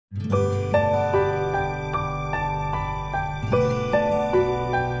Okay,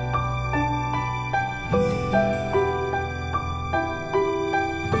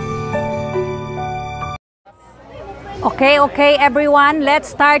 everyone, let's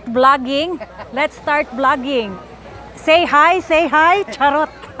start vlogging. Let's start vlogging. Say hi,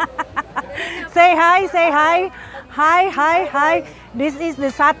 charot. Say hi. Hi. This is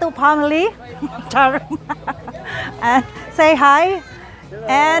the Sato family. Charot. And say hi.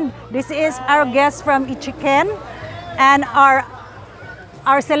 And this is our guest from Ichiken and our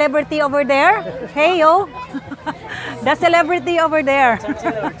celebrity over there. Hey yo. The celebrity over there.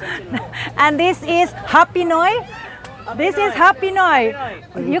 And this is Happy Noy. This is Happy Noy.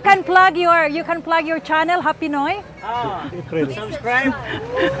 You can plug your channel, Happy Noy. Subscribe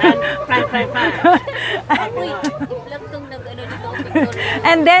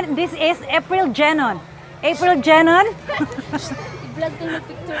and then this is April Jenon. April Jenon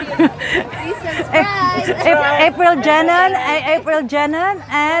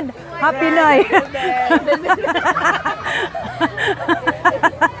and Happy Noy.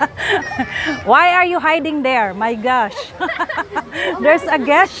 Why are you hiding there? My gosh. There's a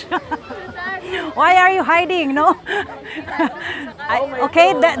guest. Why are you hiding? No?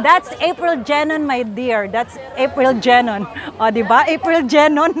 Okay, that's April Jenon, my dear. That's April Jenon. O, diba? April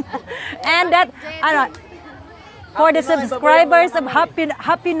Jenon. And that, for the subscribers of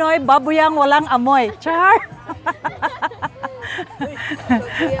Happy Noy, babuyang walang amoy. Char!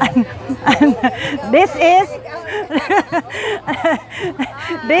 and this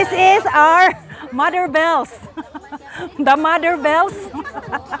is our Mother Bells. The Mother Bells.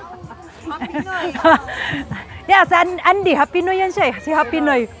 Yes, Andy, Happy Noy yan siya. Si Happy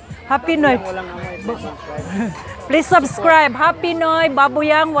Noy. Happy Noy. Please subscribe. Happy Noy,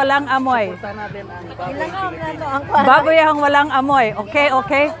 babuyang walang amoy. Babuyang walang amoy. Okay.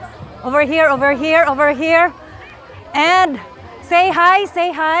 Over here. And say hi.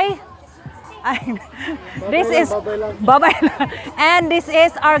 This is Babay. And this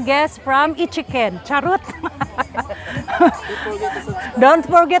is our guest from Ichiken. Charot. Don't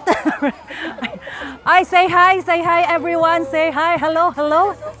forget. I say hi everyone. Say hi.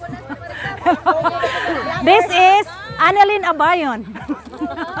 Hello. This is Annalyn Abayon.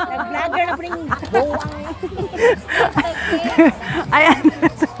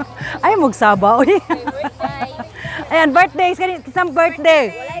 Ay magsabaw. Ayan, birthday. Isang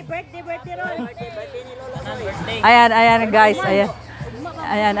birthday. Ayan guys. Ayan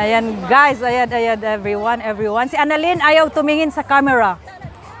guys. Ayan everyone. Si Annalyn ayaw tumingin sa camera.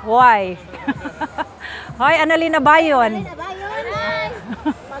 Why? Hi, Annalyn Abayon.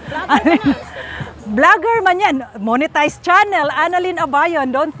 Vlogger man yan. Monetized channel. Annalyn Abayon.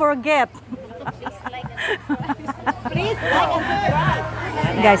 Don't forget. Please like and subscribe.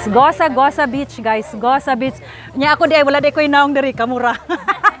 Guys, GOZA Beach, guys. GOZA Beach. Nya ako di ay wala di ko inaong diri kamura.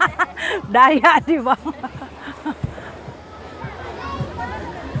 Daya, di ba?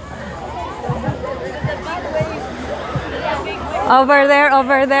 Over there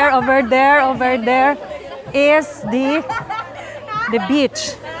is the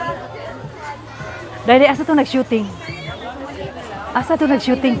beach. Dahil asa to nag-shooting?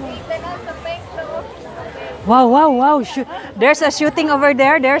 Wow. There's a shooting over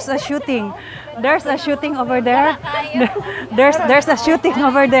there. There's a shooting over there. There's a shooting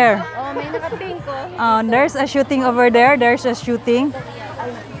over there. There's a shooting over there. There's a shooting.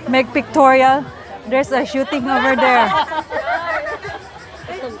 Make pictorial. There's a shooting over there.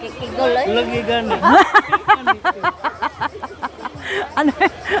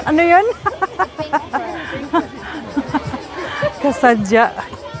 Ano yun? Kasadya.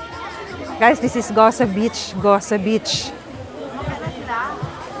 Guys, this is GOZA Beach.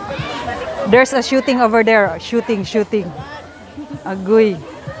 There's a shooting over there. Shooting. Agoy.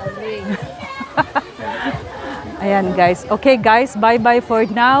 Ayan, guys. Okay, guys. Bye-bye for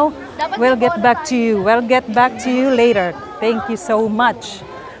now. We'll get back to you. Later. Thank you so much.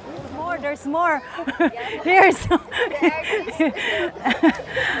 There's more. Here's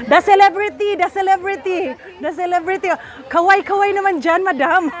the celebrity. Kaway naman dyan,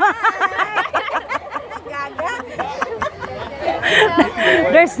 madam.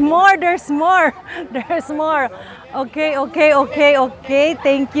 There's more. Okay.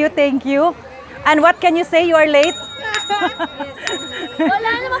 Thank you. And what can you say? You are late?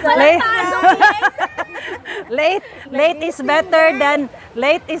 Wala naman pala Late is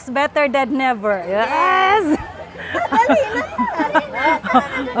better than never. Yes.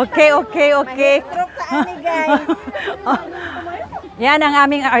 Okay. Yan ang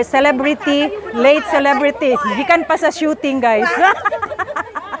aming our celebrity, late celebrity. Gikan pa sa shooting, guys.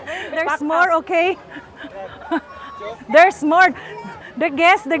 there's more, okay? There's more. The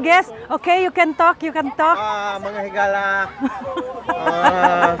guest. Okay, you can talk. Mga higala.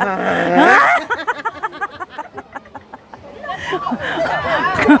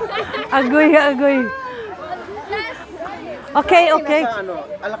 Agoy. Okay. Ano?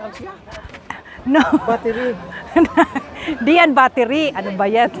 Alakang siya? No. Battery. Di yan battery. Ano ba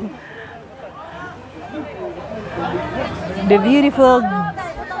yan? The beautiful.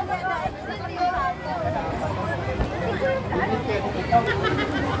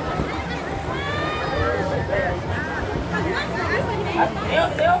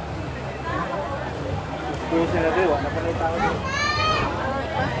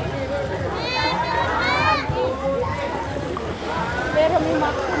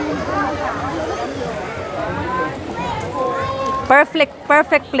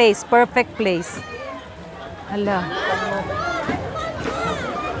 Perfect place. Hala.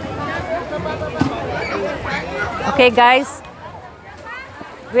 Okay, guys.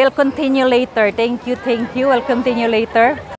 We'll continue later. Thank you. We'll continue later.